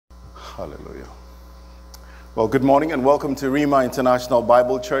Hallelujah. Well, good morning and welcome to Rhema International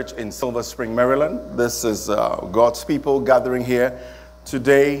Bible Church in Silver Spring, Maryland. This is God's people gathering here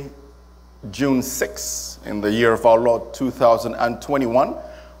today, June 6, in the year of our Lord 2021.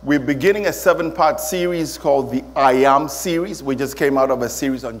 We're beginning a 7-part series called the I Am series. We just came out of a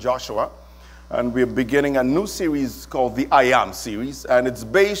series on Joshua, and we're beginning a new series called the I Am series, and it's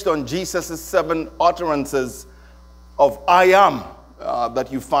based on Jesus' 7 utterances of I am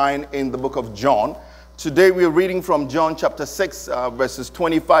that you find in the book of John. Today we're reading from John chapter 6, verses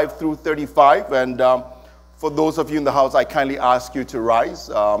 25 through 35. And for those of you in the house, I kindly ask you to rise.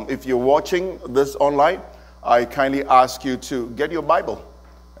 If you're watching this online, I kindly ask you to get your Bible.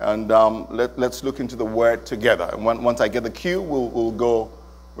 And let's look into the Word together. And once I get the cue, we'll go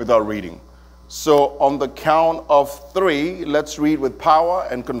with our reading. So on the count of 3, let's read with power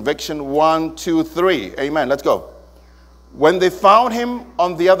and conviction. 1, 2, 3. Amen. Let's go. When they found him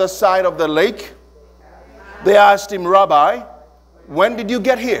on the other side of the lake, they asked him, Rabbi, when did you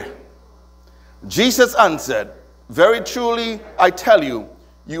get here? Jesus answered, very truly, I tell you,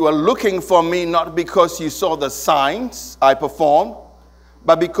 you are looking for me not because you saw the signs I performed,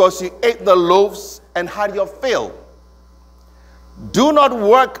 but because you ate the loaves and had your fill. Do not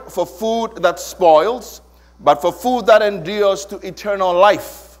work for food that spoils, but for food that endures to eternal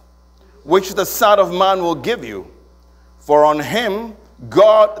life, which the Son of Man will give you. For on him,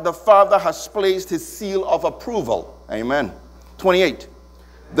 God the Father has placed his seal of approval. Amen. 28.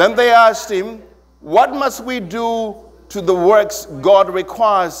 Then they asked him, what must we do to the works God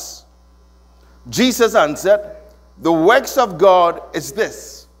requires? Jesus answered, the works of God is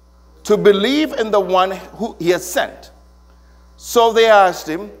this, to believe in the one who he has sent. So they asked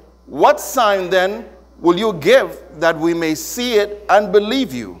him, what sign then will you give that we may see it and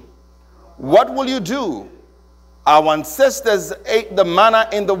believe you? What will you do? Our ancestors ate the manna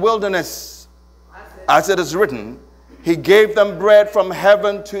in the wilderness. As it is written, he gave them bread from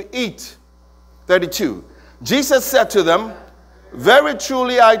heaven to eat. 32. Jesus said to them, very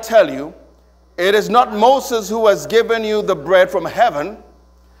truly I tell you, it is not Moses who has given you the bread from heaven,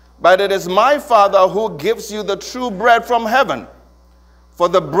 but it is my Father who gives you the true bread from heaven. For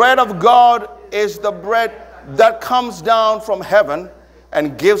the bread of God is the bread that comes down from heaven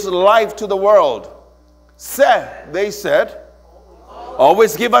and gives life to the world. They said,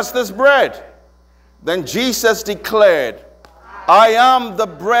 always give us this bread. Then Jesus declared, I am the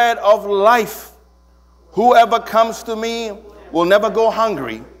bread of life. Whoever comes to me will never go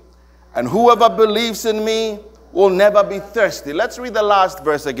hungry, and whoever believes in me will never be thirsty. Let's read the last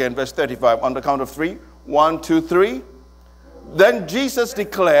verse again, verse 35, on the count of 3. 1, 2, 3. Then Jesus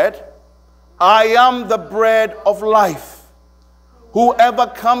declared, I am the bread of life. Whoever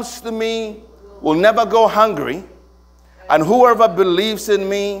comes to me will never go hungry, and whoever believes in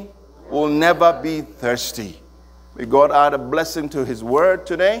me will never be thirsty. May God add a blessing to his word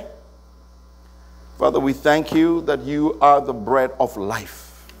today. Father, we thank you that you are the bread of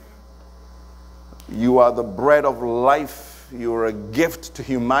life. You are the bread of life. You are a gift to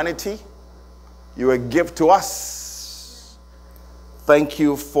humanity. You are a gift to us. Thank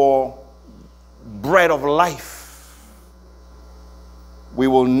you for bread of life. We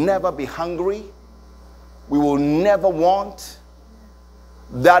will never be hungry. We will never want.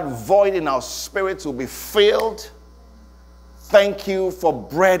 That void in our spirits will be filled. Thank you for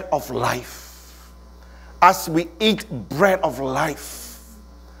bread of life. As we eat bread of life,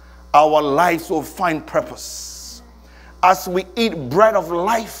 our lives will find purpose. As we eat bread of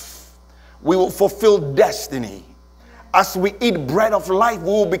life, we will fulfill destiny. As we eat bread of life, we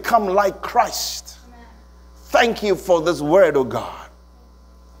will become like Christ. Thank you for this word, oh God.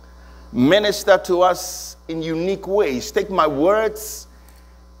 Minister to us in unique ways. Take my words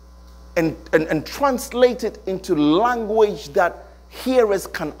and translate it into language that hearers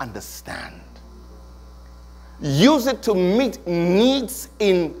can understand. Use it to meet needs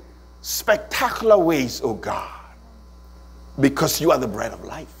in spectacular ways, oh God, because you are the bread of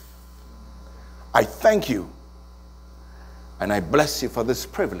life. I thank you and I bless you for this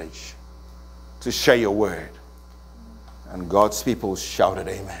privilege to share your word. And God's people shouted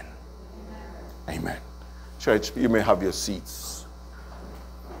amen. Amen. Church, you may have your seats.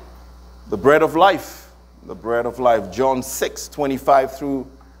 The bread of life. The bread of life. John 6, 25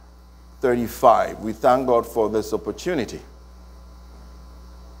 through 35. We thank God for this opportunity.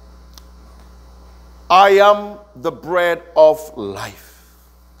 I am the bread of life.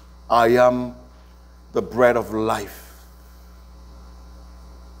 I am the bread of life.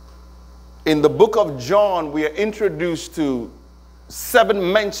 In the book of John, we are introduced to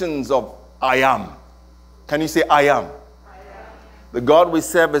 7 mentions of I am. Can you say I am? The God we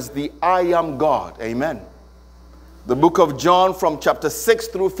serve is the I am God. Amen. The book of John from chapter 6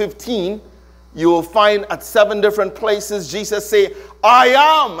 through 15, you will find at 7 different places Jesus say, I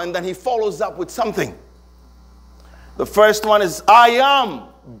am, and then he follows up with something. The first one is, I am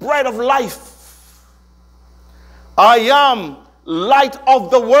bread of life. I am light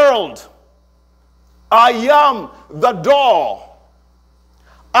of the world. I am the door.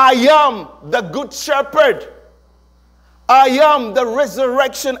 I am the good shepherd. I am the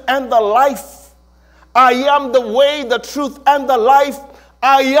resurrection and the life. I am the way, the truth, and the life.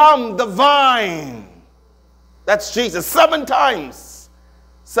 I am the vine. That's Jesus. 7 times.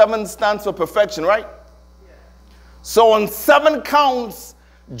 7 stands for perfection, right? So on 7 counts,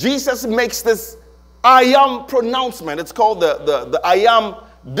 Jesus makes this I am pronouncement. It's called the I am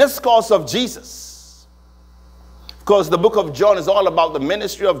discourse of Jesus. Of course, the book of John is all about the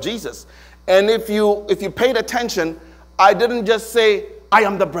ministry of Jesus. And if you paid attention, I didn't just say, I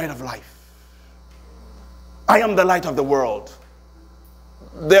am the bread of life. I am the light of the world.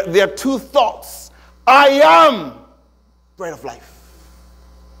 There are 2 thoughts. I am bread of life.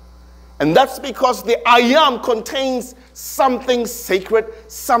 And that's because the I am contains something sacred,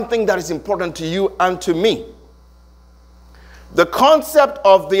 something that is important to you and to me. The concept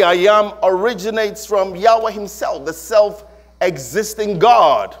of the I am originates from Yahweh himself, the self-existing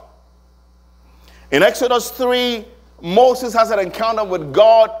God. In Exodus 3, Moses has an encounter with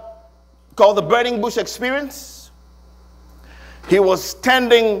God called the burning bush experience. He was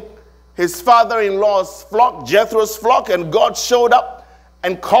tending his father-in-law's flock, Jethro's flock, and God showed up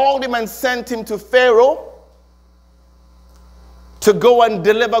and called him and sent him to Pharaoh to go and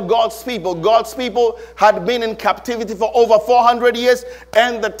deliver God's people. God's people had been in captivity for over 400 years,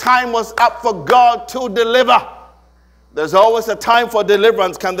 and the time was up for God to deliver. There's always a time for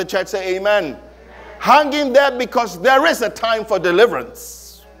deliverance. Can the church say amen? Amen. Hang in there, because there is a time for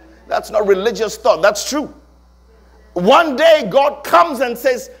deliverance. That's not religious thought. That's true. One day God comes and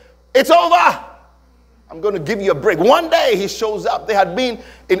says, it's over. I'm going to give you a break. One day he shows up. They had been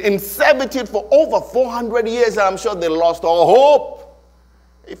in servitude for over 400 years, and I'm sure they lost all hope.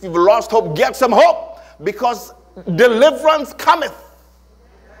 If you've lost hope, get some hope, because deliverance cometh.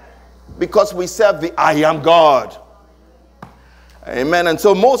 Because we serve the I am God. Amen. And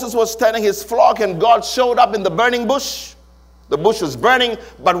so Moses was tending his flock, and God showed up in the burning bush. The bush was burning,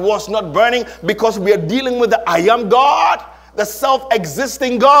 but was not burning, because we are dealing with the I am God, the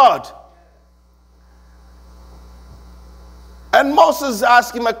self-existing God. And Moses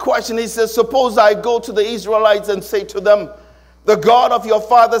asked him a question. He says, suppose I go to the Israelites and say to them, the God of your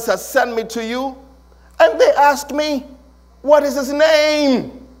fathers has sent me to you. And they ask me, what is his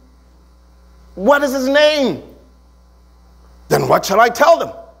name? What is his name? Then what shall I tell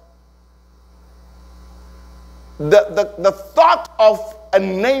them? The thought of a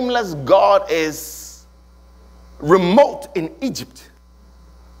nameless God is remote in Egypt.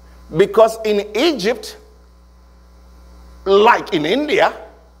 Because in Egypt, like in India,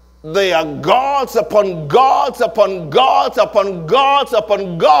 there are gods upon gods upon gods upon gods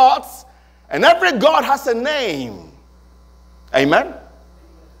upon gods, and every god has a name. Amen?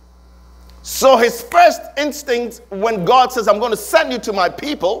 So his first instinct when God says, I'm going to send you to my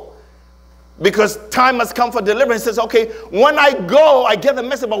people because time has come for deliverance, he says, okay, when I go, I get the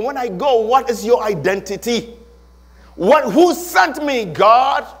message, but when I go, what is your identity? Who sent me,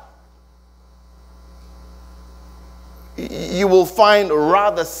 God? You will find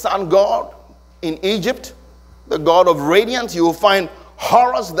Ra, the sun god in Egypt, the god of radiance. You will find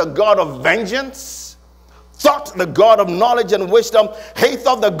Horus, the god of vengeance. Thought, the god of knowledge and wisdom.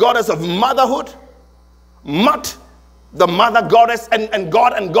 Hathor, the goddess of motherhood. Mut, the mother goddess, and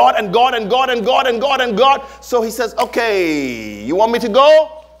God, and God, and God, and God, and God, and God, and God. So he says, okay, you want me to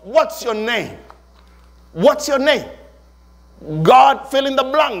go? What's your name? What's your name? God, fill in the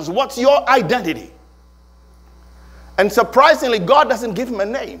blanks. What's your identity? And surprisingly, God doesn't give him a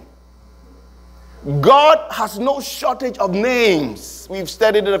name. God has no shortage of names. We've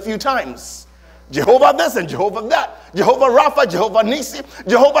studied it a few times. Jehovah this and Jehovah that. Jehovah Rapha, Jehovah Nisi,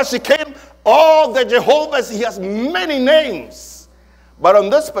 Jehovah Shechem. All the Jehovahs, he has many names. But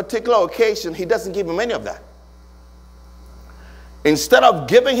on this particular occasion, he doesn't give him any of that. Instead of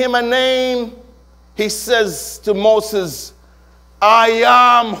giving him a name, he says to Moses, I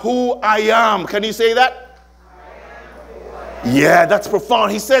am who I am. Can you say that? Yeah, that's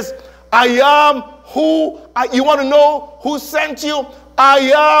profound. He says, I am who you want to know who sent you? I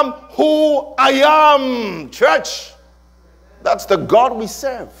am who I am. Church, that's the God we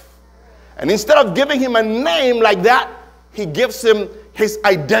serve. And instead of giving him a name like that, he gives him his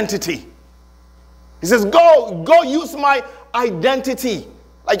identity. He says, go use my identity.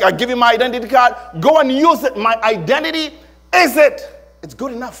 Like I give you my identity card, go and use it. My identity is it. It's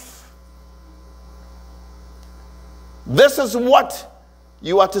good enough. This is what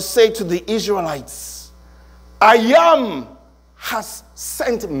you are to say to the Israelites. I am has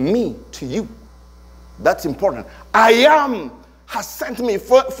sent me to you. That's important. I am has sent me.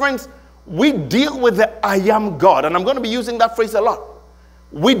 Friends, we deal with the I am God. And I'm going to be using that phrase a lot.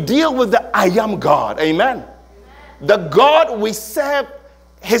 We deal with the I am God. Amen. Amen. The God we serve,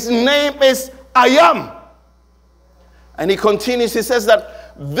 his name is I am. And he continues, he says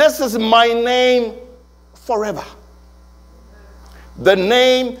that this is my name forever. The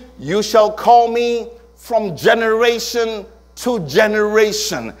name you shall call me from generation to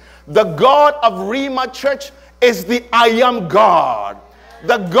generation. The God of Rhema Church is the I am God.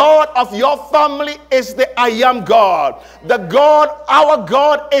 The God of your family is the I am God. The God, our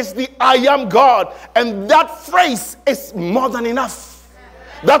God, is the I am God. And that phrase is more than enough.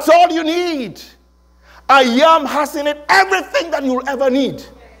 That's all you need. I am has in it everything that you'll ever need.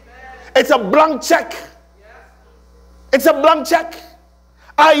 It's a blank check. It's a blank check.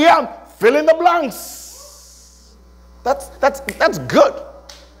 I am, fill in the blanks. That's good.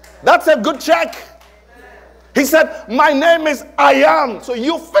 That's a good check. He said, my name is I am. So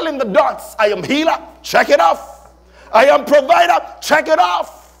you fill in the dots. I am healer, check it off. I am provider, check it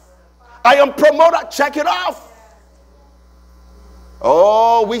off. I am promoter, check it off.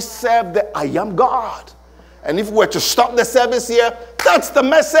 Oh, we serve the I am God. And if we were to stop the service here, that's the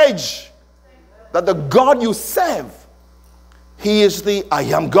message. That the God you serve, he is the I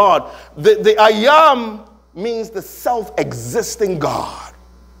am God. The I am means the self-existing God.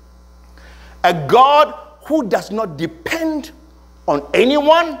 A God who does not depend on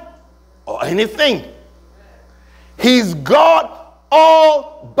anyone or anything. He's God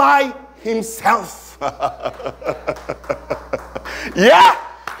all by himself. Yeah,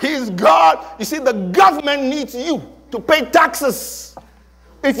 he's God. You see, the government needs you to pay taxes.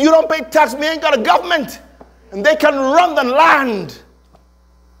 If you don't pay tax, we ain't got a government. And they can run the land.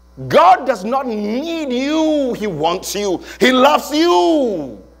 God does not need you. He wants you. He loves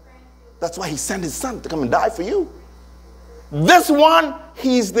you. That's why he sent his son to come and die for you. This one,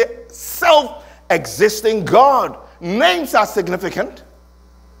 he's the self-existing God. Names are significant.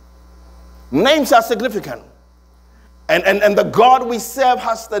 Names are significant. And the God we serve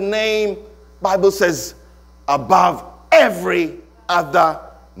has the name, Bible says, above every other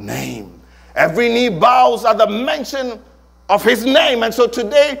name. Every knee bows at the mention of his name. And so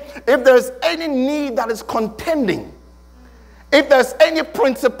today, if there's any need that is contending, if there's any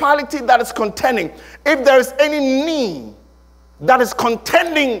principality that is contending, if there's any knee that is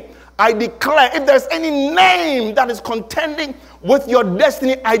contending, I declare, if there's any name that is contending with your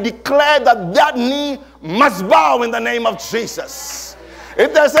destiny, I declare that that knee must bow in the name of Jesus.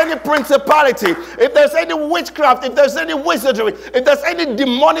 If there's any principality, if there's any witchcraft, if there's any wizardry, if there's any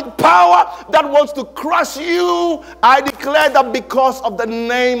demonic power that wants to crush you, I declare that because of the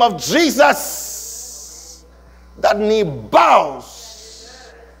name of Jesus, that knee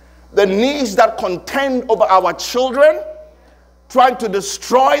bows. The knees that contend over our children, trying to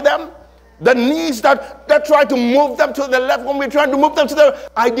destroy them, the knees that try to move them to the left when we're trying to move them to the right,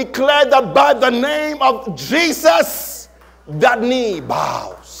 I declare that by the name of Jesus, that knee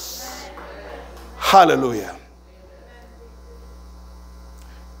bows. Hallelujah.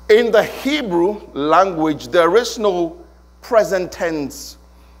 In the Hebrew language, there is no present tense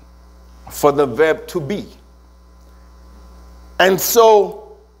for the verb to be. And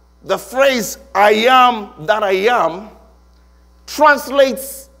so the phrase I am that I am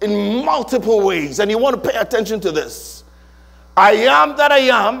translates in multiple ways, and you want to pay attention to this. I am that I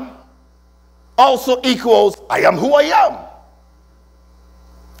am also equals I am who I am.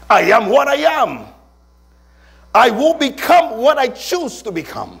 I am what I am. I will become what I choose to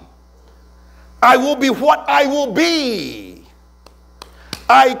become. I will be what I will be.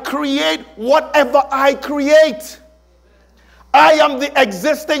 I create whatever I create. I am the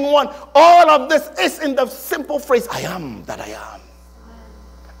existing one. All of this is in the simple phrase, I am that I am.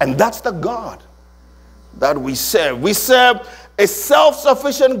 And that's the God that we serve. We serve a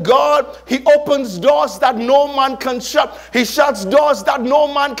self-sufficient God. He opens doors that no man can shut. He shuts doors that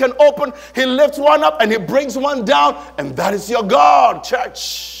no man can open. He lifts one up and he brings one down. And that is your God,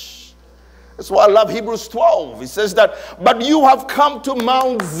 church. That's why I love Hebrews 12. He says that, but you have come to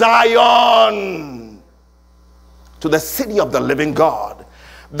Mount Zion, to the city of the living God,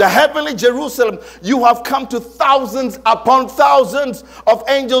 the heavenly Jerusalem. You have come to thousands upon thousands of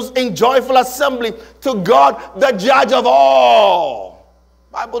angels in joyful assembly to God, the judge of all.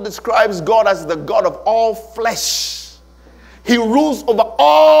 The Bible describes God as the God of all flesh. He rules over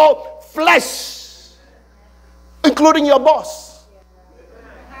all flesh, including your boss.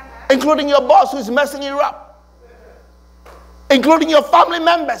 Including your boss who's messing you up. Including your family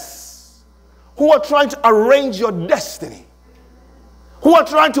members who are trying to arrange your destiny. Who are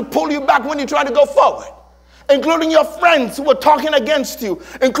trying to pull you back when you try to go forward. Including your friends who are talking against you.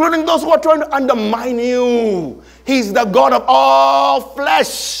 Including those who are trying to undermine you. He's the God of all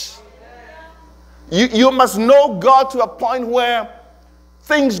flesh. You must know God to a point where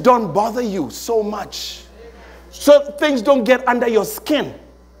things don't bother you so much. So things don't get under your skin.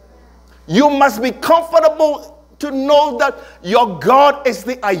 You must be comfortable to know that your God is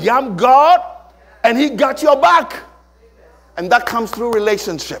the I am God and he got your back. And that comes through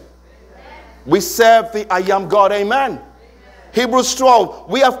relationship. We serve the I am God. Amen. Hebrews 12.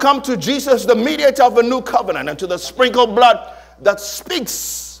 We have come to Jesus, the mediator of a new covenant, and to the sprinkled blood that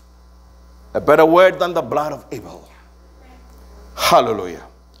speaks a better word than the blood of Abel. Hallelujah.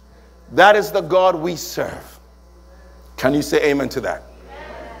 That is the God we serve. Can you say amen to that?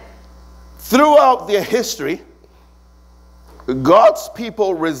 Amen. Throughout their history, God's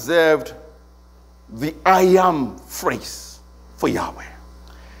people reserved the I am phrase for Yahweh.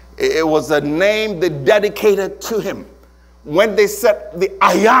 It was a name they dedicated to him. When they said the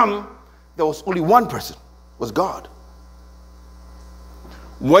I am, there was only one person, was God.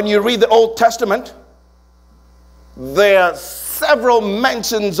 When you read the Old Testament, there are several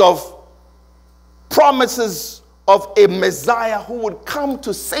mentions of promises of a Messiah who would come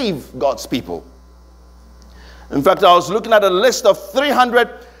to save God's people. In fact, I was looking at a list of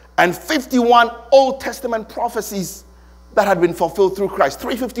 351 Old Testament prophecies that had been fulfilled through Christ.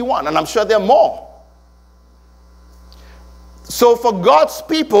 351, and I'm sure there are more. So for God's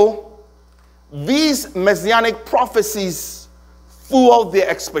people, these messianic prophecies fuel their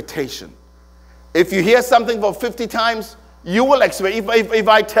expectation. If you hear something for 50 times, you will expect. If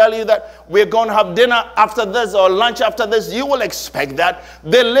I tell you that we're going to have dinner after this or lunch after this, you will expect that.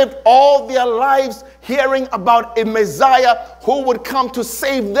 They lived all their lives hearing about a Messiah who would come to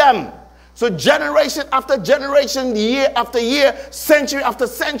save them. So generation after generation, year after year, century after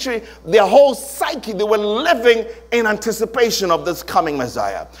century, their whole psyche, they were living in anticipation of this coming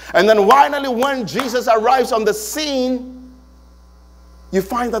Messiah. And then finally, when Jesus arrives on the scene, you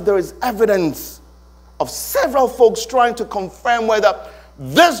find that there is evidence of several folks trying to confirm whether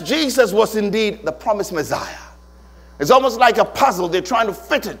this Jesus was indeed the promised Messiah. It's almost like a puzzle. They're trying to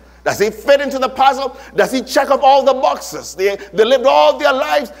fit it. Does he fit into the puzzle? Does he check off all the boxes? They lived all their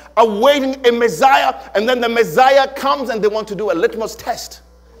lives awaiting a Messiah, and then the Messiah comes and they want to do a litmus test.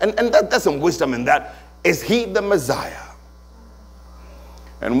 And there's some wisdom in that. Is he the Messiah?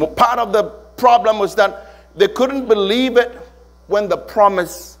 And part of the problem was that they couldn't believe it when the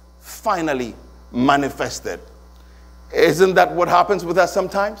promise finally manifested. Isn't that what happens with us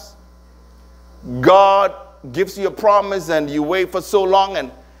sometimes? God gives you a promise and you wait for so long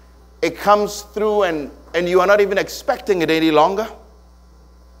and it comes through and you are not even expecting it any longer.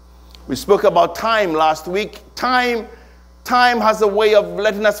 We spoke about time last week. Time has a way of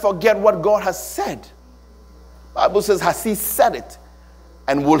letting us forget what God has said. The Bible says, has he said it?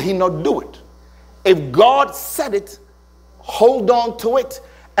 And will he not do it? If God said it, hold on to it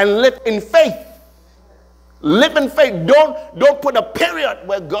and live in faith. Live in faith. Don't put a period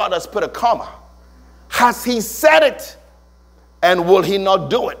where God has put a comma. Has he said it? And will he not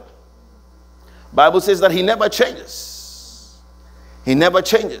do it? Bible says that he never changes. He never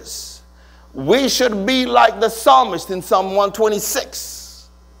changes. We should be like the psalmist in Psalm 126.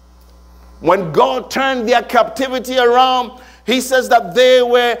 When God turned their captivity around, he says that they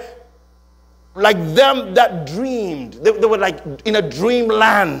were like them that dreamed. They were like in a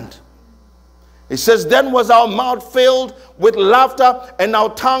dreamland. It says, then was our mouth filled with laughter and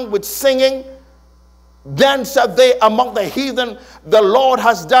our tongue with singing. Then said they among the heathen, the Lord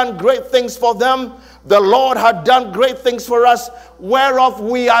has done great things for them. The Lord had done great things for us, whereof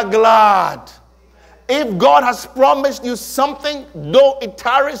we are glad. If God has promised you something, though it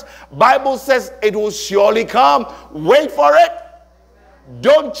tarries, Bible says it will surely come. Wait for it.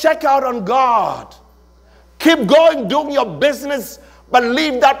 Don't check out on God. Keep going, doing your business, but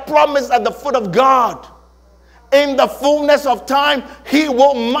leave that promise at the foot of God. In the fullness of time, he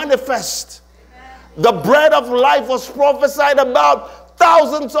will manifest. The bread of life was prophesied about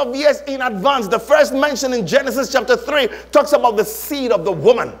thousands of years in advance. The first mention in Genesis chapter 3 talks about the seed of the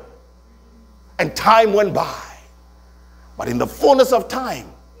woman. And time went by. But in the fullness of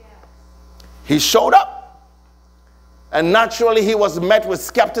time, he showed up. And naturally, he was met with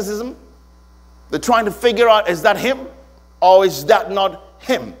skepticism. They're trying to figure out, is that him or is that not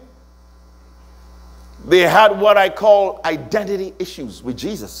him? They had what I call identity issues with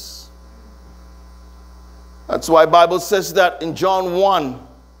Jesus. That's why the Bible says that in John 1,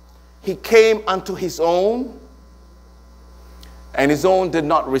 he came unto his own, and his own did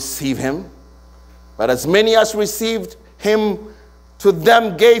not receive him. But as many as received him, to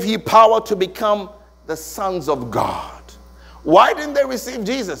them gave he power to become the sons of God. Why didn't they receive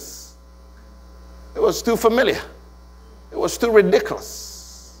Jesus? It was too familiar. It was too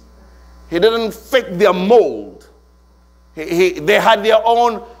ridiculous. He didn't fit their mold. They had their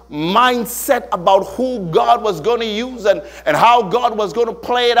own mindset about who God was going to use and how God was going to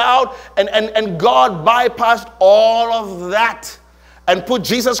play it out. And God bypassed all of that and put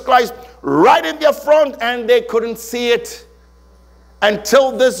Jesus Christ right in their front, and they couldn't see it.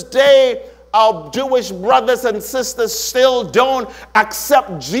 Until this day, our Jewish brothers and sisters still don't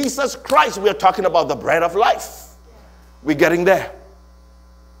accept Jesus Christ. We're talking about the bread of life. We're getting there.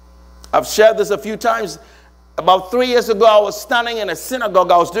 I've shared this a few times. About 3 years ago, I was standing in a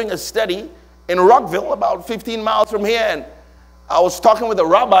synagogue. I was doing a study in Rockville, about 15 miles from here. And I was talking with a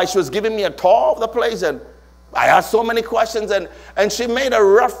rabbi. She was giving me a tour of the place. And I asked so many questions. And she made a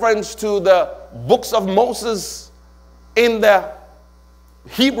reference to the books of Moses in the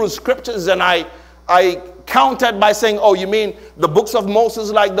Hebrew scriptures. And I countered by saying, oh, you mean the books of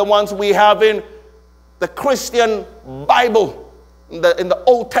Moses like the ones we have in the Christian Bible? In the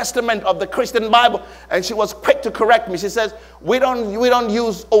Old Testament of the Christian Bible. And she was quick to correct me. She says, we don't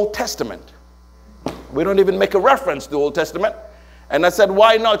use Old Testament. We don't even make a reference to Old Testament. And I said,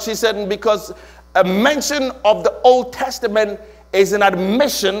 why not? She said, because a mention of the Old Testament is an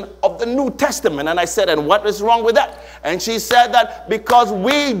admission of the New Testament. And I said, and what is wrong with that? And she said that because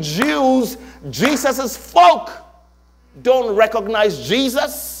we Jews, Jesus's folk, don't recognize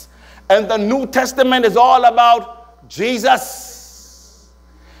Jesus. And the New Testament is all about Jesus.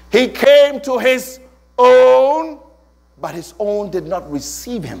 He came to his own, but his own did not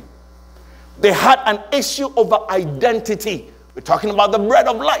receive him. They had an issue over identity. We're talking about the bread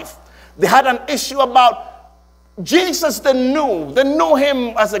of life. They had an issue about Jesus. They knew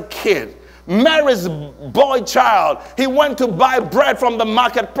him as a kid. Mary's boy child. He went to buy bread from the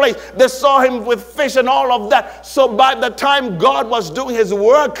marketplace. They saw him with fish and all of that. So by the time God was doing his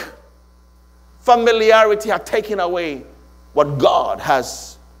work, familiarity had taken away what God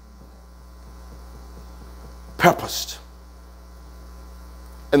has purposed.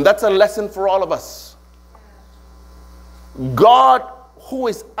 And that's a lesson for all of us. God, who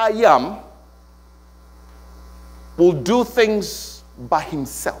is I am, will do things by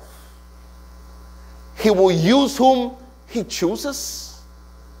himself. He will use whom he chooses.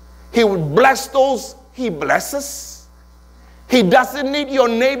 He will bless those he blesses. He doesn't need your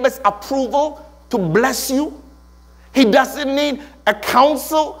neighbor's approval to bless you. He doesn't need a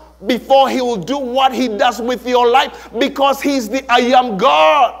counsel before he will do what he does with your life, because he's the I am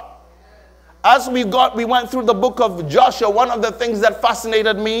God. As we went through the book of Joshua, one of the things that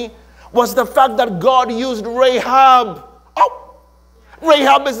fascinated me was the fact that God used Rahab. Oh,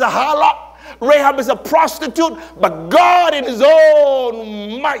 Rahab is a harlot. Rahab is a prostitute, but God in his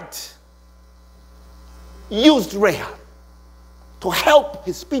own might used Rahab to help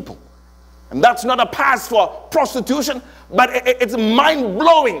his people. And that's not a pass for prostitution, but it's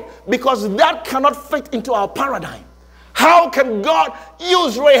mind-blowing, because that cannot fit into our paradigm. How can God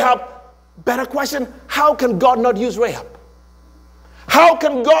use Rahab? Better question, how can God not use Rahab? How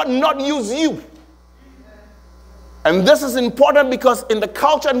can God not use you? And this is important because in the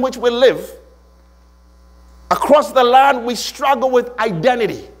culture in which we live, across the land, we struggle with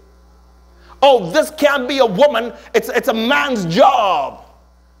identity. Oh, this can't be a woman, it's a man's job.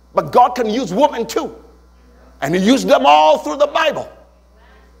 But God can use women too. And he used them all through the Bible.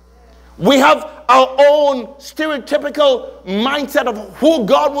 We have our own stereotypical mindset of who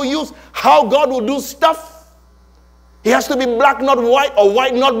God will use, how God will do stuff. He has to be black, not white, or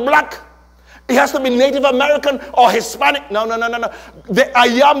white, not black. He has to be Native American or Hispanic. No. The I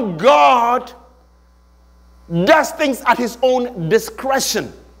am God does things at his own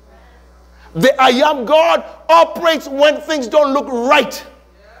discretion. The I am God operates when things don't look right.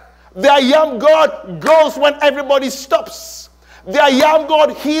 The I am God goes when everybody stops. The I am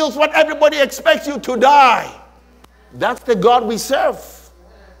God heals when everybody expects you to die. That's the God we serve.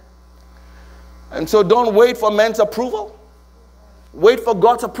 And so don't wait for men's approval. Wait for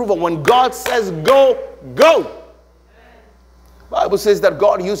God's approval. When God says go, go. The Bible says that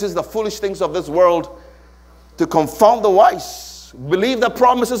God uses the foolish things of this world to confound the wise. Believe the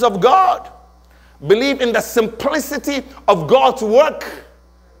promises of God. Believe in the simplicity of God's work.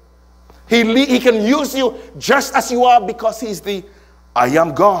 He can use you just as you are because he's the I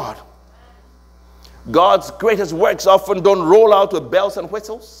am God. God's greatest works often don't roll out with bells and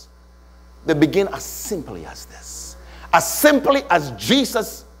whistles. They begin as simply as this. As simply as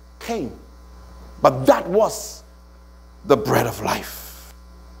Jesus came. But that was the bread of life.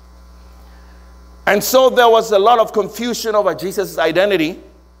 And so there was a lot of confusion over Jesus' identity.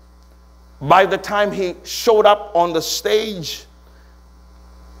 By the time he showed up on the stage,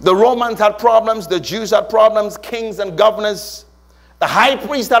 the Romans had problems, the Jews had problems, kings and governors. The high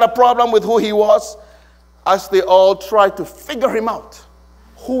priest had a problem with who he was, as they all tried to figure him out.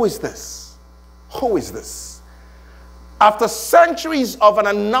 Who is this? Who is this? After centuries of an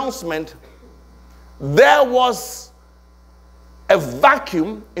announcement, there was a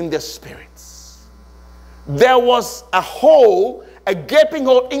vacuum in their spirits. There was a hole, a gaping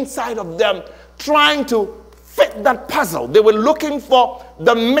hole inside of them, trying to fit that puzzle. They were looking for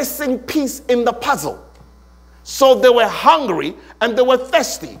the missing piece in the puzzle. So they were hungry and they were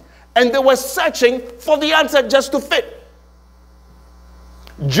thirsty and they were searching for the answer just to fit.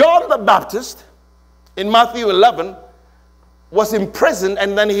 John the Baptist in Matthew 11 was imprisoned,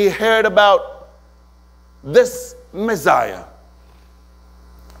 and then he heard about this Messiah.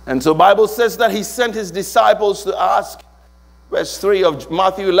 And so the Bible says that he sent his disciples to ask, verse 3 of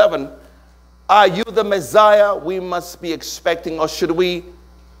Matthew 11, are you the Messiah we must be expecting, or should we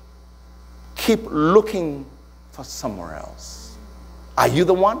keep looking for somewhere else? Are you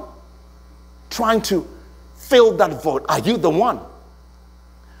the one? Trying to fill that void. Are you the one?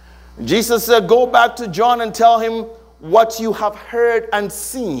 Jesus said, go back to John and tell him what you have heard and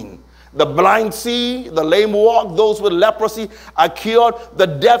seen. The blind see, the lame walk, those with leprosy are cured, the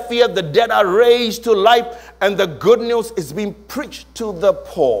deaf hear, the dead are raised to life, and the good news is being preached to the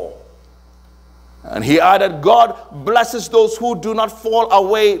poor. And he added, God blesses those who do not fall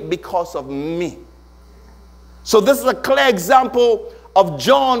away because of me. So this is a clear example of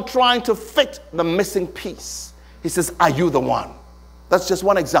John trying to fit the missing piece. He says, are you the one? That's just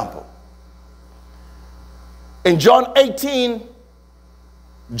one example. In John 18,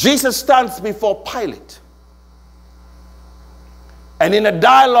 Jesus stands before Pilate. And in a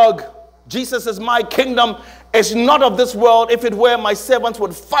dialogue, Jesus says, my kingdom is not of this world. If it were, my servants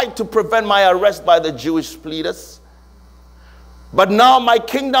would fight to prevent my arrest by the Jewish leaders. But now my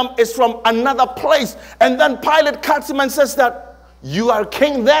kingdom is from another place. And then Pilate cuts him and says that, you are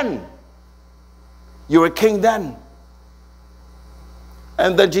king then. You are king then.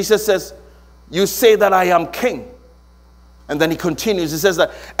 And then Jesus says, you say that I am king. And then he continues. He says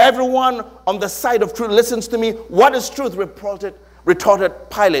that everyone on the side of truth listens to me. What is truth? Retorted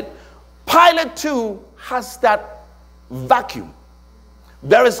Pilate. Pilate too has that vacuum.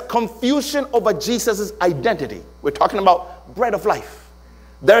 There is confusion over Jesus' identity. We're talking about bread of life.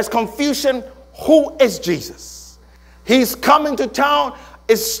 There is confusion. Who is Jesus? He's coming to town,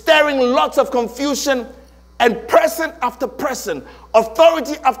 is stirring lots of confusion, and person after person,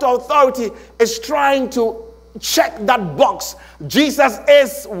 authority after authority is trying to check that box. Jesus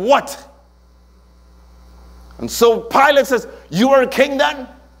is what? And so Pilate says, you are a king then?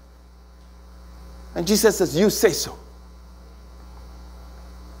 And Jesus says, you say so.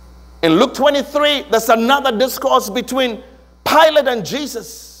 In Luke 23, there's another discourse between Pilate and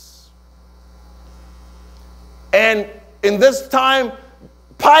Jesus. And in this time,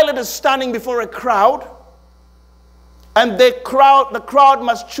 Pilate is standing before a crowd. And the crowd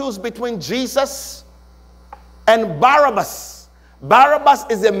must choose between Jesus and Barabbas. Barabbas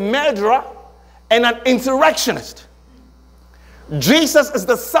is a murderer and an insurrectionist. Jesus is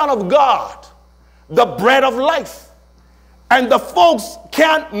the Son of God, the bread of life. And the folks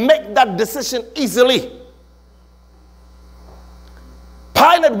can't make that decision easily.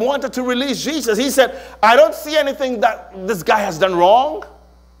 Pilate wanted to release Jesus. He said, I don't see anything that this guy has done wrong.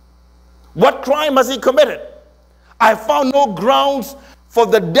 What crime has he committed? I found no grounds for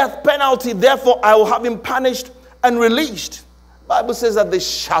the death penalty. Therefore, I will have him punished and released. The Bible says that they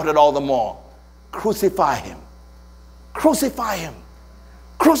shouted all the more, crucify him. Crucify him.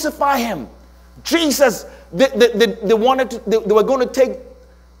 Crucify him. Jesus, they were going to take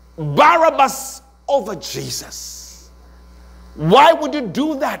Barabbas over Jesus. Why would you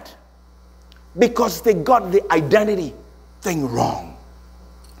do that? Because they got the identity thing wrong.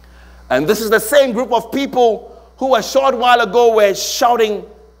 And this is the same group of people who a short while ago were shouting,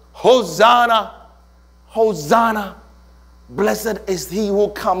 Hosanna, Hosanna, blessed is he who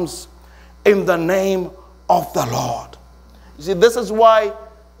comes in the name of the Lord. You see, this is why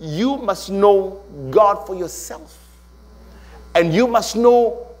you must know God for yourself. And you must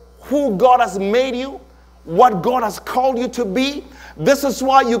know who God has made you, what God has called you to be. This is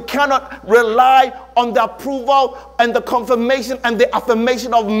why you cannot rely on the approval and the confirmation and the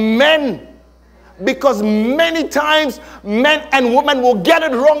affirmation of men. Because many times men and women will get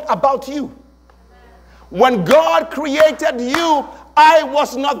it wrong about you. When God created you, I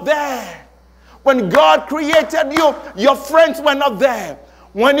was not there. When God created you, your friends were not there.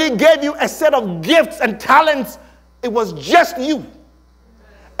 When he gave you a set of gifts and talents, it was just you.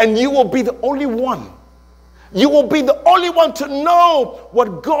 And you will be the only one. You will be the only one to know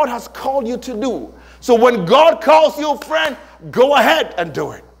what God has called you to do. So when God calls you, friend, go ahead and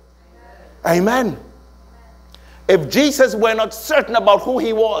do it. Amen. If Jesus were not certain about who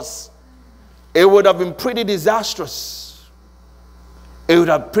he was, it would have been pretty disastrous. It would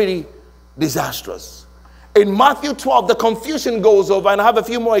have been pretty disastrous. In Matthew 12, the confusion goes over, and I have a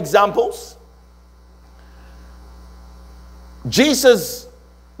few more examples. Jesus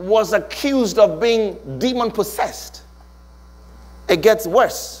was accused of being demon-possessed. It gets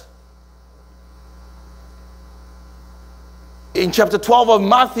worse. In chapter 12 of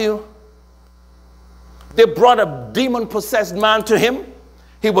Matthew, they brought a demon-possessed man to him.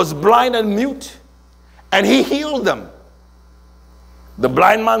 He was blind and mute, and he healed them. The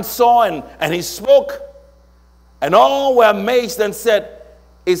blind man saw and he spoke, and all were amazed and said,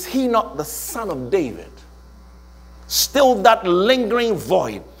 "Is he not the son of David?" Still that lingering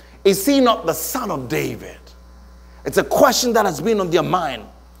void. Is he not the son of David? It's a question that has been on their mind.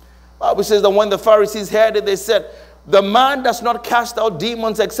 The Bible says that when the Pharisees heard it, they said, "The man does not cast out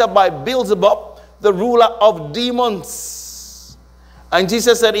demons except by Beelzebub, the ruler of demons." And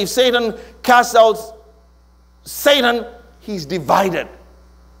Jesus said, if Satan casts out Satan, he's divided.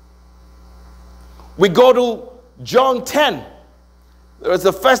 We go to John 10. There was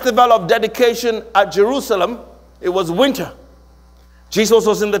a festival of dedication at Jerusalem. It was winter. Jesus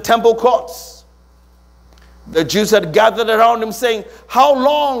was in the temple courts. The Jews had gathered around him saying, "How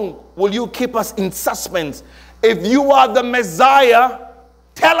long will you keep us in suspense? If you are the Messiah,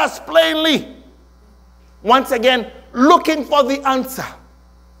 tell us plainly." Once again, looking for the answer.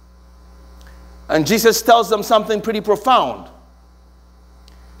 And Jesus tells them something pretty profound.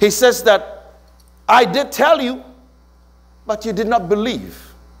 He says that, "I did tell you, but you did not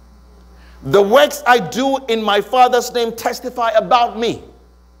believe. The works I do in my Father's name testify about me.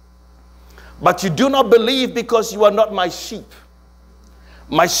 But you do not believe because you are not my sheep.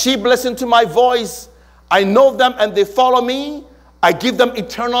 My sheep listen to my voice. I know them and they follow me. I give them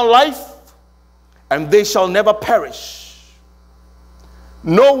eternal life, and they shall never perish.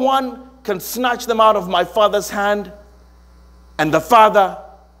 No one can snatch them out of my Father's hand, and the Father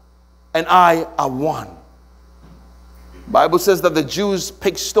and I are one." The Bible says that the Jews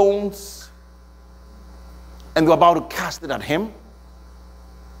picked stones and they were about to cast it at him.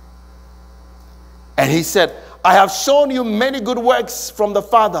 And he said, "I have shown you many good works from the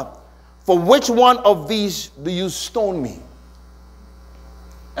Father. For which one of these do you stone me?"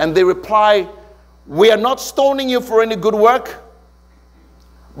 And they reply, "We are not stoning you for any good work,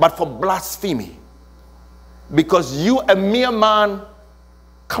 but for blasphemy, because you, a mere man,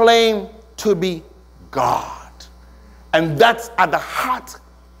 claim to be God." And that's at the heart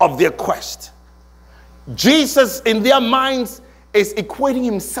of their quest. Jesus, in their minds, is equating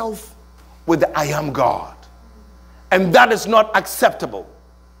himself with the I am God. And that is not acceptable.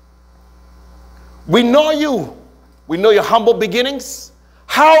 We know you. We know your humble beginnings.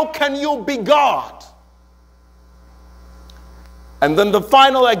 How can you be God? And then the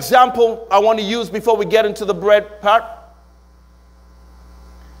final example I want to use before we get into the bread part.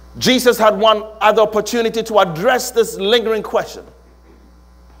 Jesus had one other opportunity to address this lingering question.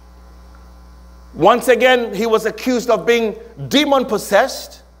 Once again, he was accused of being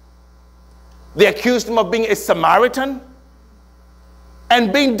demon-possessed. They accused him of being a Samaritan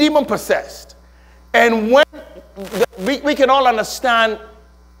and being demon-possessed. And when we can all understand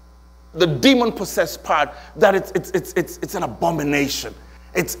the demon-possessed part, that it's an abomination.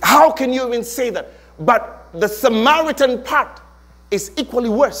 It's how can you even say that? But the Samaritan part is equally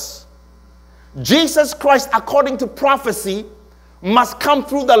worse. Jesus Christ, according to prophecy, must come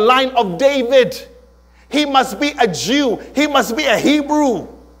through the line of David. He must be a Jew. He must be a Hebrew.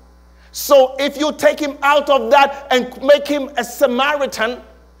 So if you take him out of that and make him a Samaritan,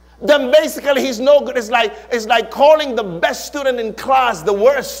 then basically he's no good. It's like calling the best student in class the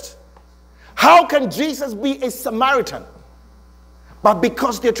worst. How can Jesus be a Samaritan? But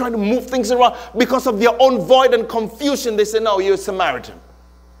because they're trying to move things around, because of their own void and confusion, they say, "No, you're a Samaritan."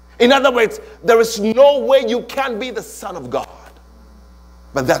 In other words, there is no way you can be the Son of God.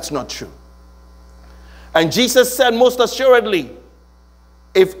 But that's not true. And Jesus said, most assuredly,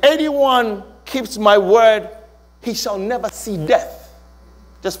 "If anyone keeps my word, he shall never see death."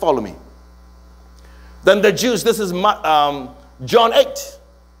 Just follow me. Then the Jews, this is John 8.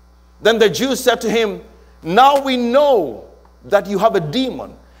 Then the Jews said to him, now we know that you have a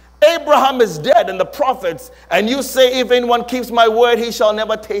demon. Abraham is dead and the prophets, and you say, if anyone keeps my word, he shall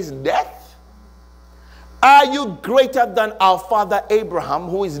never taste death. Are you greater than our father Abraham,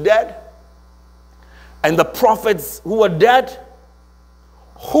 who is dead, and the prophets who are dead?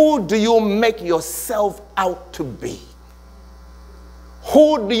 Who do you make yourself out to be?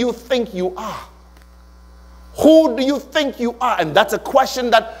 Who do you think you are? Who do you think you are? And that's a question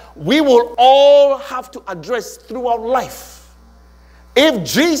that we will all have to address throughout life. If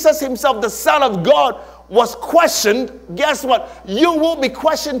Jesus himself, the Son of God, was questioned, guess what? You will be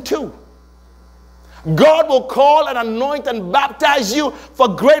questioned too. God will call and anoint and baptize you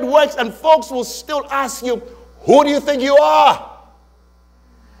for great works, and folks will still ask you, who do you think you are?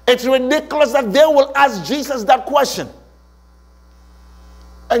 It's ridiculous that they will ask Jesus that question.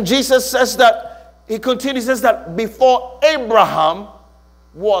 And Jesus says that, he continues, says that before Abraham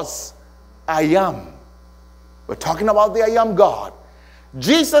was, I am. We're talking about the I am God.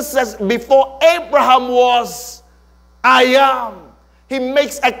 Jesus says before Abraham was, I am. He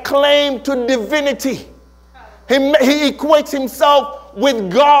makes a claim to divinity. He equates himself with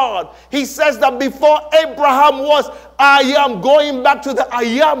God. He says that before Abraham was, I am, going back to the I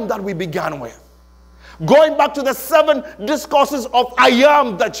am that we began with. Going back to the 7 discourses of I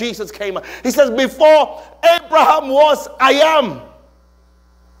am that Jesus came. He says before Abraham was, I am.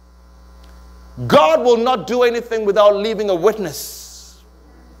 God will not do anything without leaving a witness.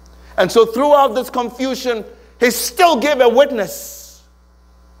 And so throughout this confusion, he still gave a witness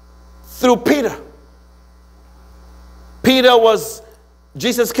through Peter.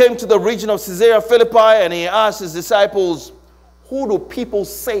 Jesus came to the region of Caesarea Philippi, and he asked his disciples, who do people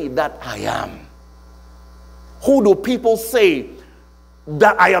say that I am? Who do people say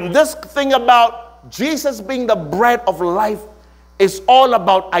that I am? This thing about Jesus being the bread of life is all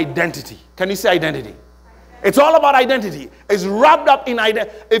about identity. Can you say identity? It's all about identity. It's wrapped up in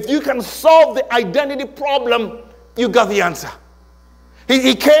identity. If you can solve the identity problem, you got the answer.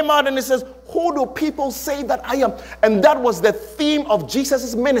 He came out and he says, who do people say that I am? And that was the theme of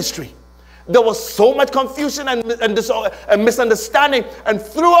Jesus' ministry. There was so much confusion and misunderstanding. And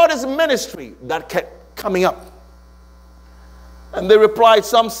throughout his ministry, that kept coming up. And they replied,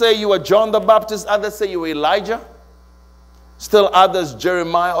 some say you are John the Baptist, others say you are Elijah, still others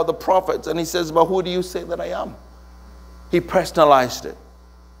Jeremiah or the prophets. And he says, but who do you say that I am? He personalized it.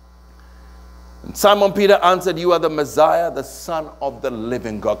 And Simon Peter answered, you are the Messiah, the Son of the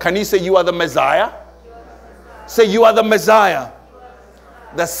living God. Can you say you are the Messiah? Say you are the Messiah,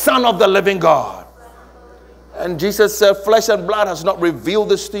 the Son of the living God. And Jesus said, flesh and blood has not revealed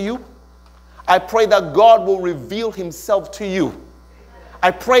this to you. I pray that God will reveal himself to you. I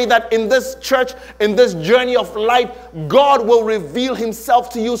pray that in this church, in this journey of life, God will reveal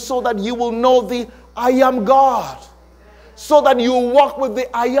himself to you so that you will know the I am God. So that you will walk with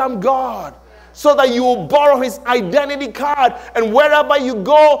the I am God. So that you will borrow his identity card. And wherever you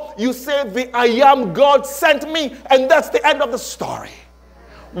go, you say the I am God sent me. And that's the end of the story.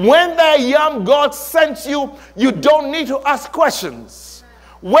 When the I am God sent you, you don't need to ask questions.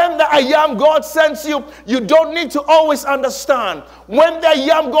 When the I am God sends you, you don't need to always understand. When the I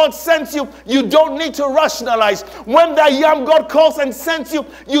am God sends you, you don't need to rationalize. When the I am God calls and sends you,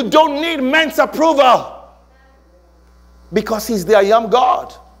 you don't need man's approval. Because he's the I am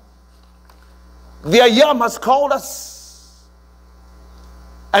God. The I am has called us.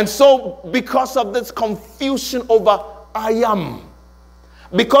 And so because of this confusion over I am,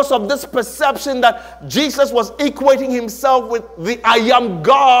 because of this perception that Jesus was equating himself with the I am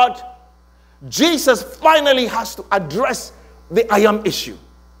God, Jesus finally has to address the I am issue.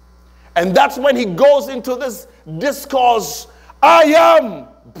 And that's when he goes into this discourse, I am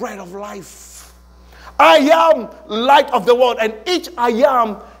bread of life. I am light of the world. And each I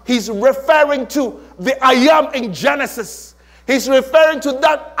am, he's referring to the I am in Genesis. He's referring to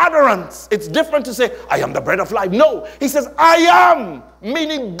that utterance. It's different to say, I am the bread of life. No, he says, I am,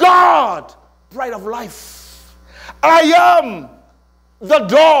 meaning God, bread of life. I am the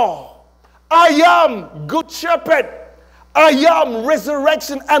door. I am good shepherd. I am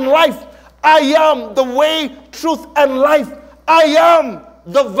resurrection and life. I am the way, truth, and life. I am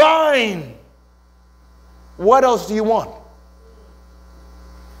the vine. What else do you want?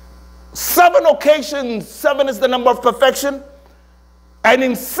 7 occasions, 7 is the number of perfection. And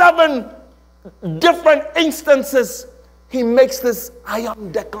in 7 different instances, he makes this I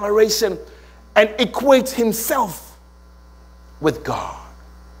am declaration and equates himself with God.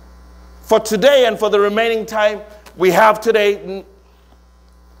 For today and for the remaining time we have today,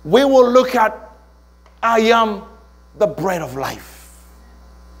 we will look at I am the bread of life.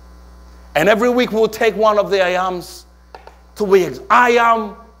 And every week we'll take one of the I ams to we. I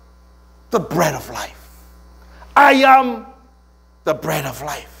am the bread of life. I am the bread of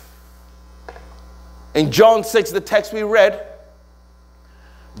life. In John 6, the text we read,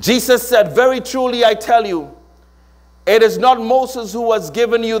 Jesus said, very truly I tell you, it is not Moses who has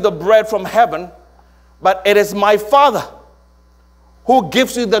given you the bread from heaven, but it is my Father who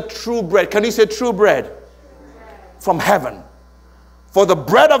gives you the true bread. Can you say true bread? From heaven. For the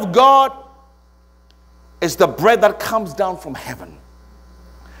bread of God is the bread that comes down from heaven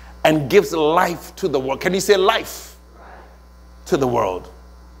and gives life to the world. Can you say life to the world?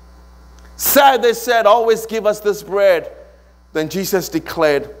 Sir, they said, always give us this bread. Then Jesus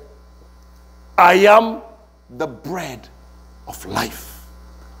declared, I am the bread of life.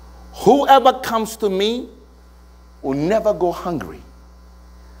 Whoever comes to me will never go hungry.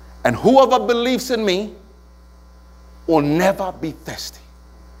 And whoever believes in me will never be thirsty.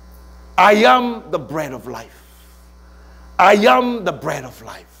 I am the bread of life. I am the bread of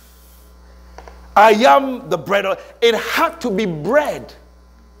life. I am the bread of... It had to be bread,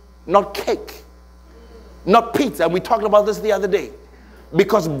 not cake, not pizza. And we talked about this the other day.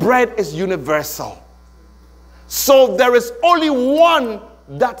 Because bread is universal. So there is only one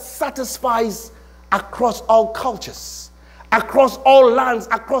that satisfies across all cultures, across all lands,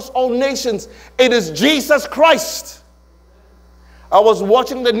 across all nations. It is Jesus Christ. I was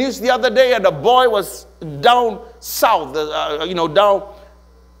watching the news the other day, and a boy was down south, down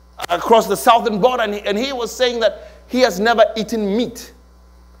across the southern border, and he was saying that he has never eaten meat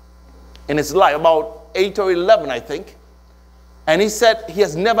in his life, about 8 or 11, I think. And he said he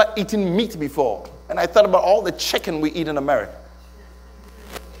has never eaten meat before. And I thought about all the chicken we eat in America.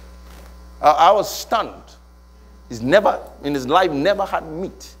 I was stunned. He's never, in his life, never had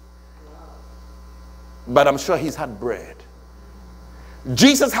meat. But I'm sure he's had bread.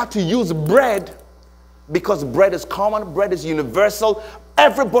 Jesus had to use bread because bread is common, bread is universal.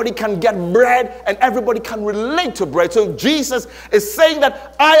 Everybody can get bread and everybody can relate to bread. So Jesus is saying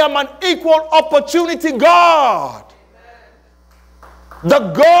that I am an equal opportunity God. The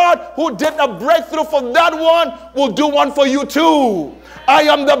God who did a breakthrough for that one will do one for you too. I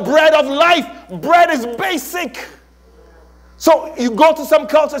am the bread of life. Bread is basic. So you go to some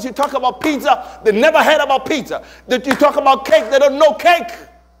cultures, you talk about pizza, they never heard about pizza. That you talk about cake, they don't know cake,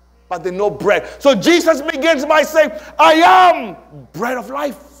 but they know bread. So Jesus begins by saying, I am bread of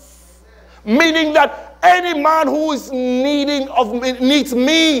life. Meaning that any man who is needs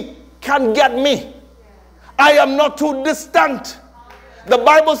me can get me. I am not too distant. The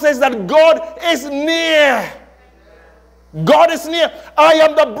Bible says that God is near. God is near. I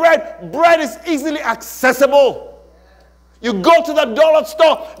am the bread. Bread is easily accessible. You go to the dollar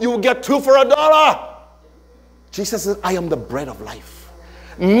store, you will get 2 for $1. Jesus says, I am the bread of life.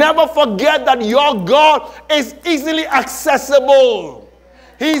 Never forget that your God is easily accessible.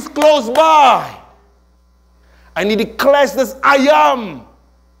 He's close by. And he declares this, I am,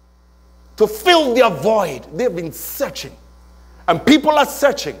 to fill their void. They've been searching. And people are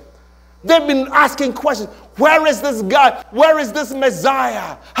searching. They've been asking questions. Where is this guy? Where is this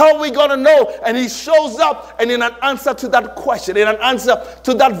Messiah? How are we going to know? And he shows up, and in an answer to that question, in an answer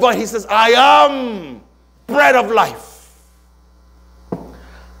to that voice, he says, I am bread of life.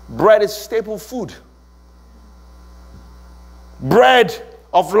 Bread is staple food. Bread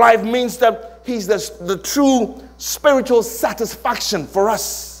of life means that he's the true spiritual satisfaction for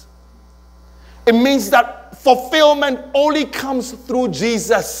us. It means that fulfillment only comes through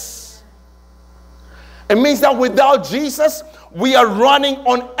Jesus. It means that without Jesus, we are running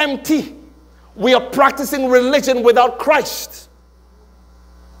on empty. We are practicing religion without Christ.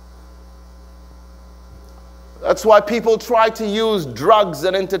 That's why people try to use drugs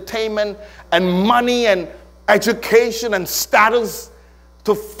and entertainment and money and education and status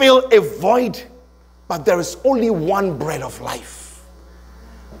to fill a void. But there is only one bread of life.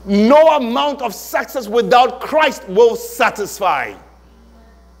 No amount of success without Christ will satisfy.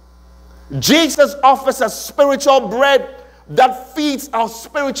 Jesus offers us spiritual bread that feeds our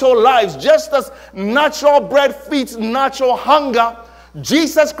spiritual lives. Just as natural bread feeds natural hunger,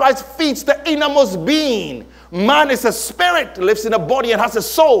 Jesus Christ feeds the innermost being. Man is a spirit, lives in a body and has a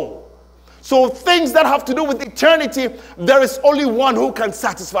soul. So things that have to do with eternity, there is only one who can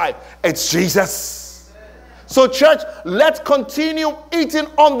satisfy. It's Jesus. So church, let's continue eating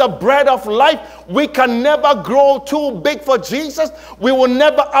on the bread of life. We can never grow too big for Jesus. We will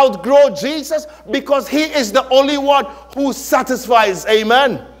never outgrow Jesus because he is the only one who satisfies.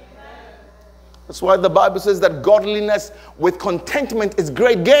 Amen. That's why the Bible says that godliness with contentment is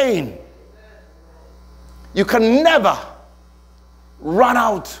great gain. You can never run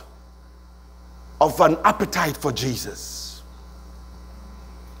out of an appetite for Jesus.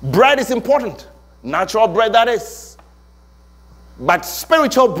 Bread is important. Natural bread, that is. But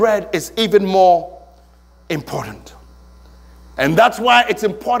spiritual bread is even more important. And that's why it's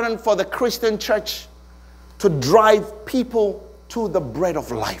important for the Christian church to drive people to the bread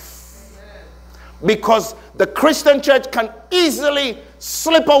of life. Because the Christian church can easily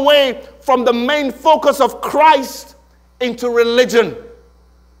slip away from the main focus of Christ into religion.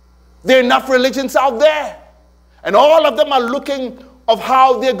 There are enough religions out there. And all of them are looking of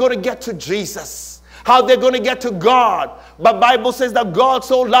how they're going to get to Jesus, how they're going to get to God. But Bible says that God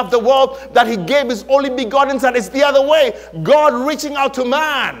so loved the world that he gave his only begotten son. It's the other way. God reaching out to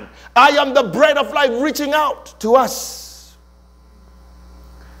man. I am the bread of life reaching out to us.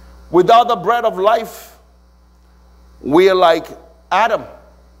 Without the bread of life, we are like Adam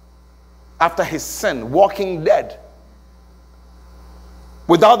after his sin, walking dead.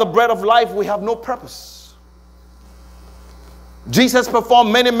 Without the bread of life, we have no purpose. Jesus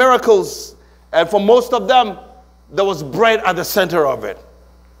performed many miracles, and for most of them, there was bread at the center of it.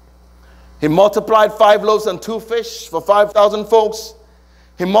 He multiplied 5 loaves and 2 fish for 5,000 folks.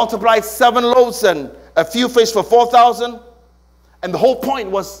 He multiplied 7 loaves and a few fish for 4,000. And the whole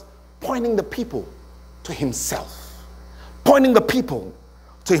point was pointing the people to himself. Pointing the people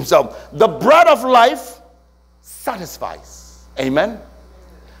to himself. The bread of life satisfies. Amen.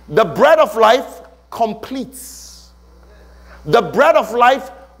 The bread of life completes. The bread of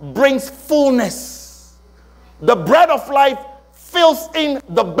life brings fullness. The bread of life fills in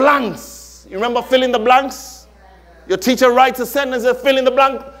the blanks. You remember filling the blanks? Your teacher writes a sentence and fill in the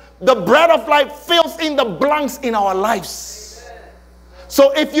blank. The bread of life fills in the blanks in our lives.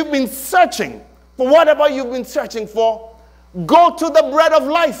 So if you've been searching for whatever you've been searching for, go to the bread of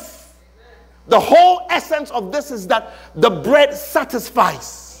life. The whole essence of this is that the bread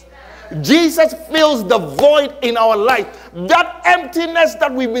satisfies. Jesus fills the void in our life. That emptiness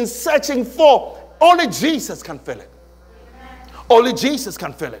that we've been searching for, only Jesus can fill it. Only Jesus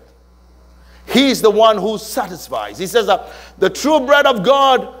can fill it. He is the one who satisfies. He says that the true bread of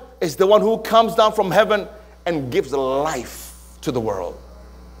God is the one who comes down from heaven and gives life to the world.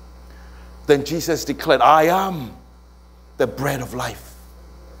 Then Jesus declared, I am the bread of life.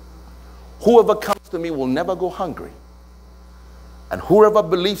 Whoever comes to me will never go hungry. And whoever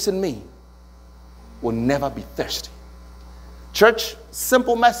believes in me will never be thirsty. Church,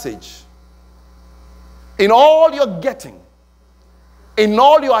 simple message. In all you're getting, in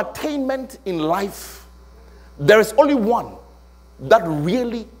all your attainment in life, there is only one that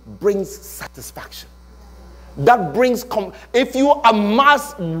really brings satisfaction. That brings, if you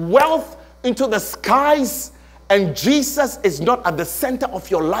amass wealth into the skies and Jesus is not at the center of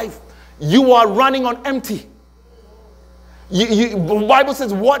your life, you are running on empty. The Bible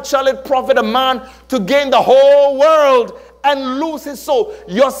says, what shall it profit a man to gain the whole world and lose his soul?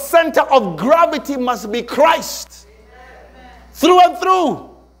 Your center of gravity must be Christ. Through and through.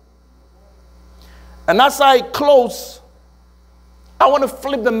 And as I close, I want to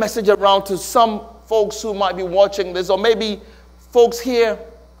flip the message around to some folks who might be watching this, or maybe folks here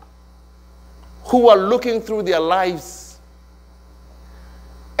who are looking through their lives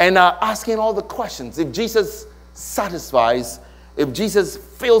and are asking all the questions. If Jesus satisfies, if Jesus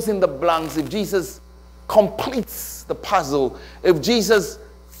fills in the blanks, if Jesus completes the puzzle, if Jesus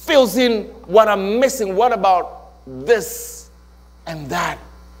fills in what I'm missing, what about this and that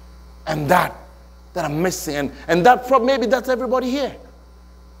that I'm missing? And that maybe that's everybody here.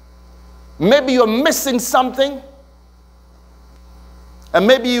 Maybe you're missing something. And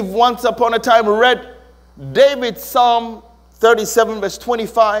maybe you've once upon a time read David's Psalm 37 verse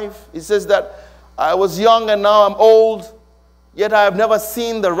 25. It says that I was young and now I'm old, yet I have never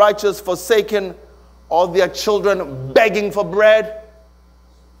seen the righteous forsaken or their children begging for bread.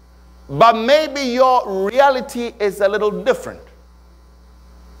 But maybe your reality is a little different.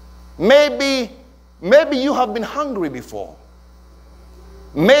 Maybe you have been hungry before.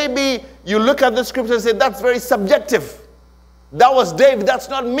 Maybe you look at the scripture and say, that's very subjective. That was David, that's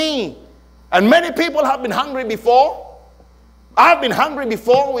not me. And many people have been hungry before. I've been hungry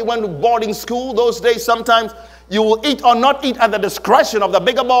before. We went to boarding school. Those days, sometimes you will eat or not eat at the discretion of the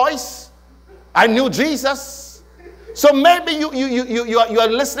bigger boys. I knew Jesus. So maybe you are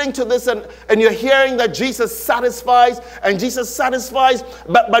listening to this and you're hearing that Jesus satisfies, and Jesus satisfies,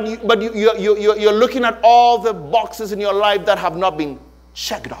 but you're looking at all the boxes in your life that have not been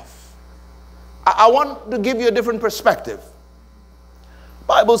checked off. I want to give you a different perspective. The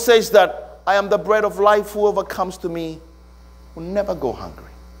Bible says that I am the bread of life. Whoever comes to me will never go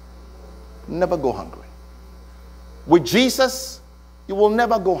hungry. Never go hungry. With Jesus, you will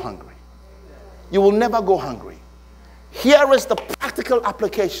never go hungry. you will never go hungry. Here is the practical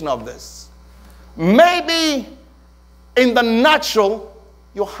application of this. Maybe in the natural,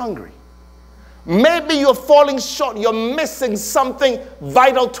 you're hungry. Maybe you're falling short. You're missing something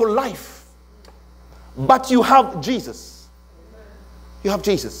vital to life. But you have Jesus. You have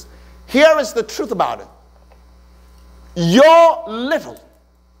Jesus. Here is the truth about it. Your little,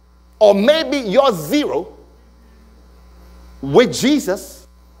 or maybe your zero, with Jesus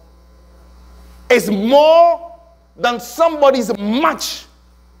is more than somebody's much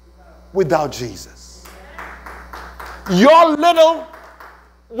without Jesus. Your little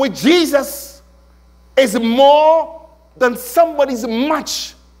with Jesus is more than somebody's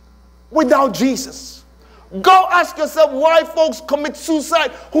much without Jesus. Go ask yourself why folks commit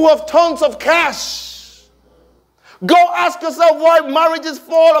suicide who have tons of cash. Go ask yourself why marriages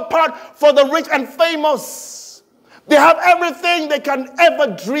fall apart for the rich and famous. They have everything they can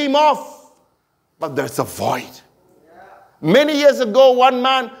ever dream of, but there's a void. Many years ago, one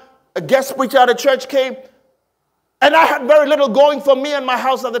man, a guest preacher at a church, came, and I had very little going for me and my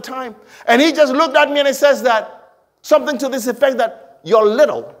house at the time. And he just looked at me and he says that, something to this effect, that your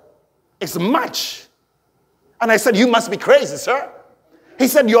little is much. And I said, you must be crazy, sir. He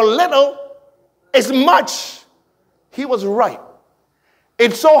said, your little is much. He was right.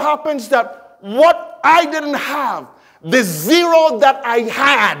 It so happens that what I didn't have, the zero that I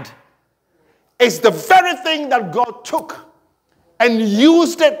had, is the very thing that God took and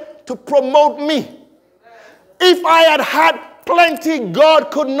used it to promote me. If I had had plenty,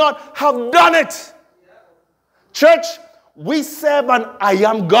 God could not have done it. Church, we serve an I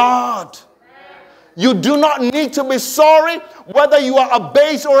am God. You do not need to be sorry whether you are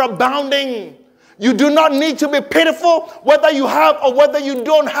abased or abounding. You do not need to be pitiful whether you have or whether you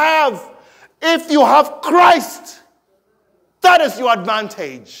don't have. If you have Christ, that is your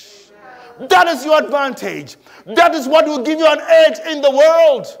advantage. That is your advantage. That is what will give you an edge in the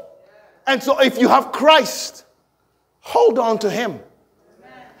world. And so if you have Christ, hold on to him.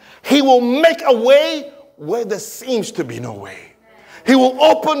 He will make a way where there seems to be no way. He will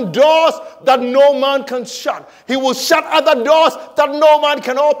open doors that no man can shut. He will shut other doors that no man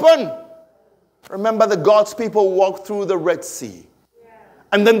can open. Remember that God's people walked through the Red Sea.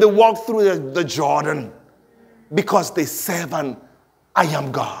 And then they walked through the Jordan because they serve an I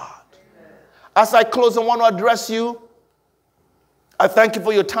am God. As I close, I want to address you. I thank you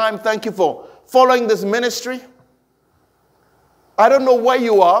for your time. Thank you for following this ministry. I don't know where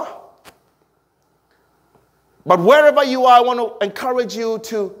you are, but wherever you are, I want to encourage you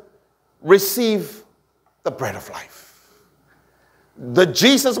to receive the bread of life. The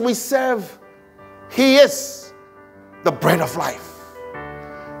Jesus we serve, he is the bread of life.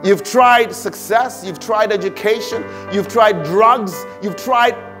 You've tried success, you've tried education, you've tried drugs, you've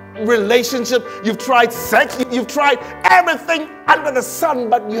tried relationship, you've tried sex, you've tried everything under the sun,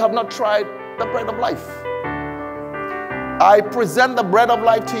 but you have not tried the bread of life. I present the bread of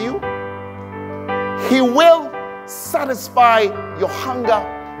life to you. He will satisfy your hunger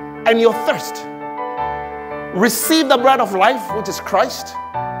and your thirst. Receive the bread of life, which is Christ.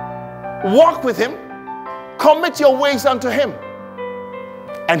 Walk with him. Commit your ways unto him.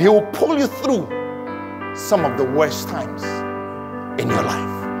 And he will pull you through some of the worst times in your life.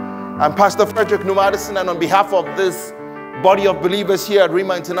 I'm Pastor Frederick Nnoma-Addison, and on behalf of this body of believers here at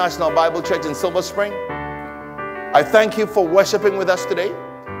Rhema International Bible Church in Silver Spring, I thank you for worshiping with us today.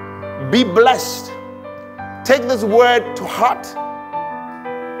 Be blessed. Take this word to heart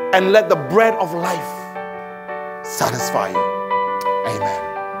and let the bread of life satisfy you. Amen.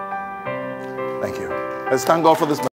 Thank you. Let's thank God for this.